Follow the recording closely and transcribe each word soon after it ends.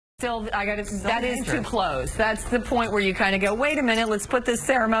Still, that is too close. That's the point where you kind of go, wait a minute, let's put this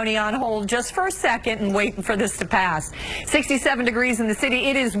ceremony on hold just for a second and wait for this to pass. 67 degrees in the city.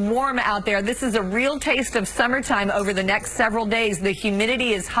 It is warm out there. This is a real taste of summertime over the next several days. The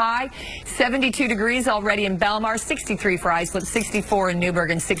humidity is high. 72 degrees already in Belmar, 63 for Islip, 64 in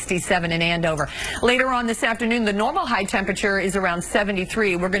Newburgh, and 67 in Andover. Later on this afternoon, the normal high temperature is around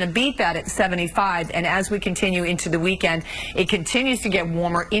 73. We're going to beat that at 75. And as we continue into the weekend, it continues to get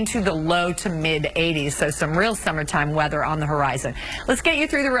warmer into the low to mid 80s. So some real summertime weather on the horizon. Let's get you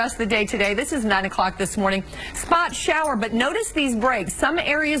through the rest of the day today. This is 9 o'clock this morning. Spot shower, but notice these breaks. Some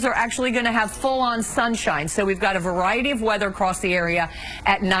areas are actually going to have full-on sunshine. So we've got a variety of weather across the area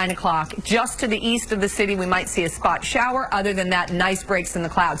at 9 o'clock. Just to the east of the city, we might see a spot shower. Other than that, nice breaks in the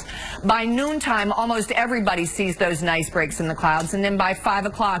clouds. By noontime, almost everybody sees those nice breaks in the clouds. And then by 5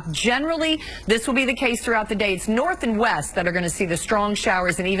 o'clock, generally, this will be the case throughout the day. It's north and west that are going to see the strong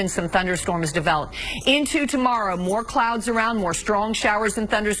showers and even some thunderstorms develop. Into tomorrow, more clouds around, more strong showers and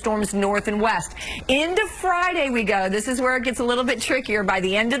thunderstorms north and west. Into Friday we go. This is where it gets a little bit trickier. By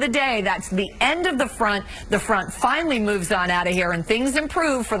the end of the day, that's the end of the front. The front finally moves on out of here and things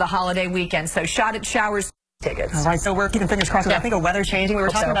improve for the holiday weekend. So shot at showers. Tickets. All right, so we're keeping fingers crossed. I think of weather changing. We were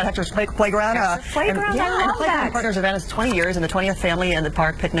talking about Hector's Playground. Playground, I love that. Partners event is 20 years and the 20th family and the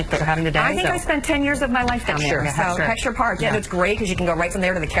park picnic that we're having today. I think I spent 10 years of my life down there. Hector Park. Yeah, it's great because you can go right from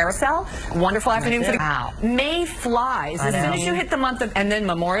there to the carousel. Wonderful afternoon for the May flies. As soon as you hit the month of, and then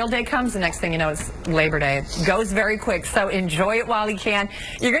Memorial Day comes, the next thing you know, it's Labor Day. It goes very quick, so enjoy it while you can.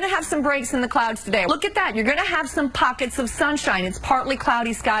 You're going to have some breaks in the clouds today. Look at that. You're going to have some pockets of sunshine. It's partly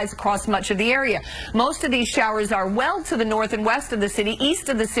cloudy skies across much of the area. Most of these showers are well to the north and west of the city. East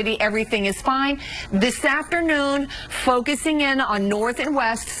of the city, everything is fine. This afternoon, focusing in on north and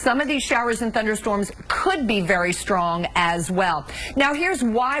west, some of these showers and thunderstorms could be very strong as well. Now, here's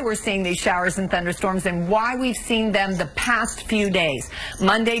why we're seeing these showers and thunderstorms and why we've seen them the past few days,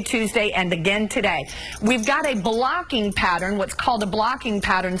 Monday, Tuesday, and again today. We've got a blocking pattern, what's called a blocking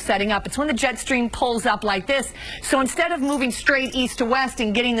pattern setting up. It's when the jet stream pulls up like this. So instead of moving straight east to west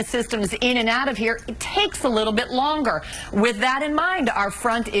and getting the systems in and out of here, it takes a little bit longer. With that in mind, our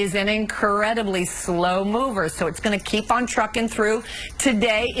front is an incredibly slow mover, so it's going to keep on trucking through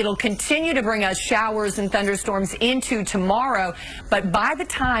today. It'll continue to bring us showers and thunderstorms into tomorrow, but by the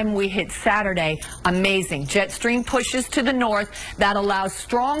time we hit Saturday, amazing. Jet stream pushes to the north. That allows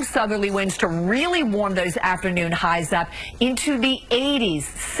strong southerly winds to really warm those afternoon highs up into the 80s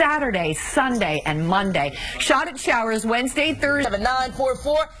Saturday, Sunday, and Monday. Shot at showers Wednesday, Thursday.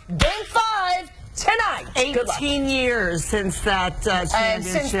 944, Game 5. Tonight. 18 years since that championship. And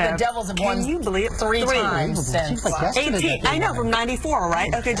since the Devils have won, can you believe it? three times since. 18, I know, from 94,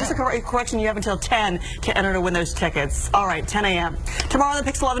 right? Okay, just a correction, you have until 10 to enter to win those tickets. All right, 10 a.m. Tomorrow, the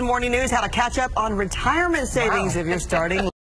Pix 11 Morning News, how to catch up on retirement savings if you're starting